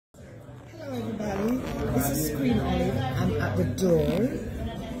everybody. This is Queen Olive. I'm at the door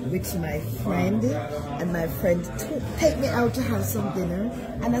with my friend, and my friend take me out to have some dinner.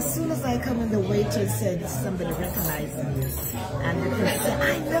 And as soon as I come in, the waiter said somebody recognized me, and the person said,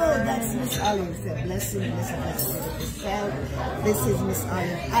 "I know, that's Miss Olive." Said, "Blessing, Miss Olive." This is Miss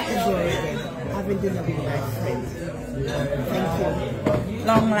Olive at the door again, having dinner with my friend. Thank you.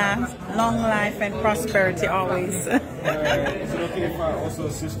 Long life and prosperity always. Is it okay if I also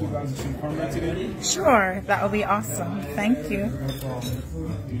assist you guys with some cornbread today? Sure, that would be awesome. Thank you.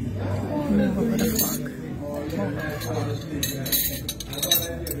 Move over the clock.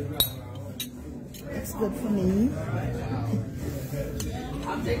 It's good for me.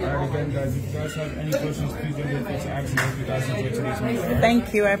 Alright, again, guys, if you guys have any questions, please don't hesitate to ask me. If you guys enjoyed today's meal.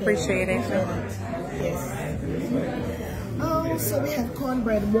 Thank you, I appreciate it. Yes. Oh, so we have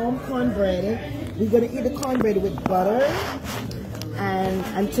cornbread, warm cornbread. We're gonna eat the cornbread with butter and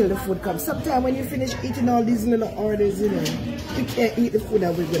until the food comes. Sometimes when you finish eating all these little orders, you know, you can't eat the food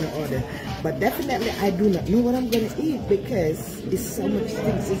that we're gonna order. But definitely I do not know what I'm gonna eat because it's so much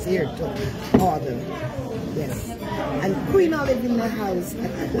things is here to order. Yes. And Queen Olive in the house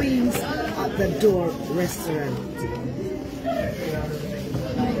at Queen's at the Door restaurant.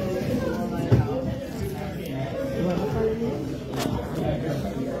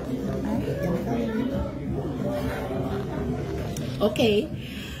 Okay,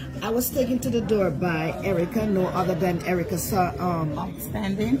 I was taken to the door by Erica, no other than Erica.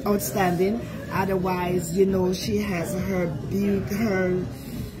 Outstanding. Otherwise, you know, she has her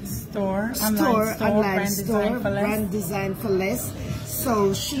online store, Brand Design for Less.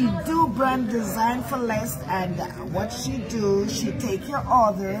 So she do brand design for less, and what she do, she take your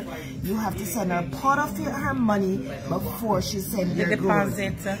order. You have to send her part of her money before she send your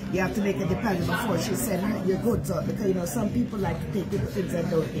deposit. Goods. You have to make a deposit before she send her your goods out, because you know some people like to take little things and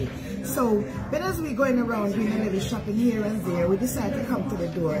don't pay. So, but as we're going around doing a little shopping here and there, we decided to come to the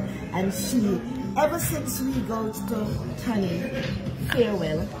door, and she, ever since we go to Tani,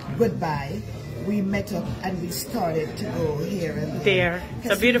 farewell, goodbye, we met up and we started to go here and there.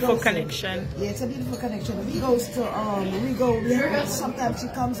 It's a beautiful connection. Yeah, it's a beautiful connection. We goes to sometimes she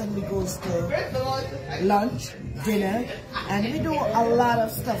comes and we goes to lunch, dinner, and we do a lot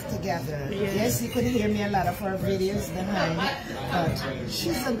of stuff together. Yes, you could hear me a lot of her videos behind, but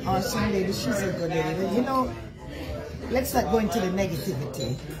she's an awesome lady. She's a good lady. You know, let's not go into the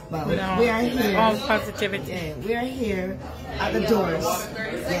negativity. Well, no, we are here. All positivity. Yeah, we are here at the doors.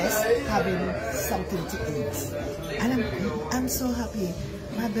 Yes, having something to eat, and I'm so happy.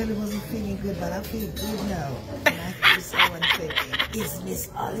 My belly wasn't feeling good, but I feel good now. And I feel someone say, "Is Miss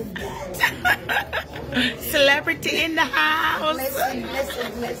Olive that?" Celebrity in the house.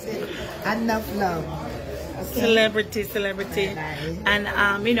 Blessing. Enough love. Okay. Celebrity.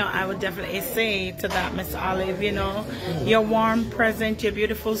 And you know, I would definitely say to that, Miss Olive, you know, your warm present, your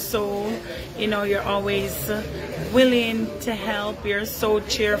beautiful soul, you know, you're always willing to help. You're so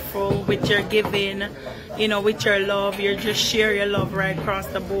cheerful with your giving, you know, with your love. You just share your love right across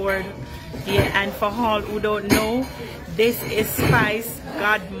the board. Yeah, and for all who don't know, this is Spice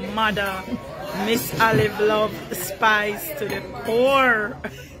Godmother. Miss Olive love Spice to the core.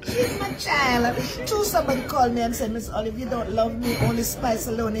 She's my child. Too, somebody called me and said, "Miss Olive, you don't love me, only Spice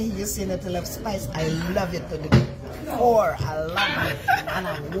alone." And you saying that I love Spice. I love you to the core. I love you. And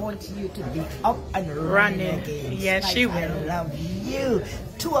I want you to be up and running again. Yes, Spice, she will. I love you.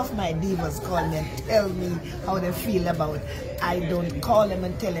 Two of my divas call me and tell me how they feel about it. I don't call them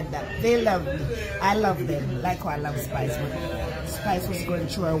and tell them that they love me. I love them like I love Spice. Spice was going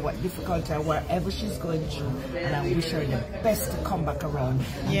through her difficulty or whatever she's going through, and I wish her the best to come back around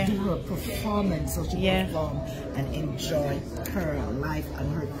and do her performance so she can perform and enjoy her life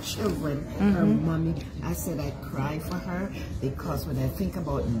and her children, her mommy. I said I cry for her because when I think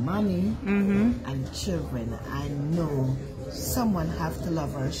about mommy and children, I know someone have to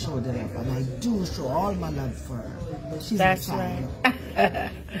love her, show the love, and I do show all my love for her. She's That's right.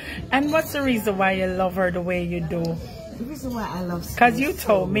 And what's the reason why you love her the way you do? The reason why I love, because you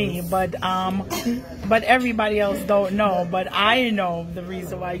told me, but everybody else don't know, but I know the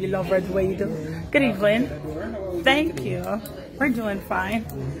reason why you love her the way you do. Good evening. Thank you. We're doing fine.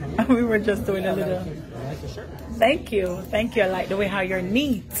 We were just doing a little. Thank you. I like the way how you're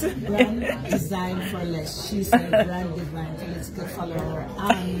neat. Brand Design for Less. She's a Brand Design for Less. Go follow her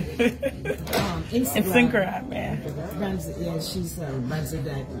on Instagram. She's a Brand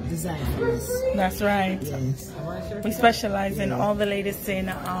Design for Less. That's right. Yes. We specialize in all the latest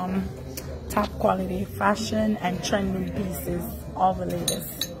in top quality fashion and trending pieces. All the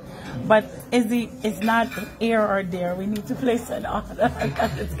latest. But it's not here or there. We need to place an order.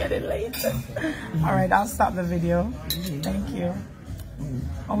 It's getting late. All right, I'll stop the video. Thank you.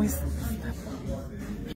 Always.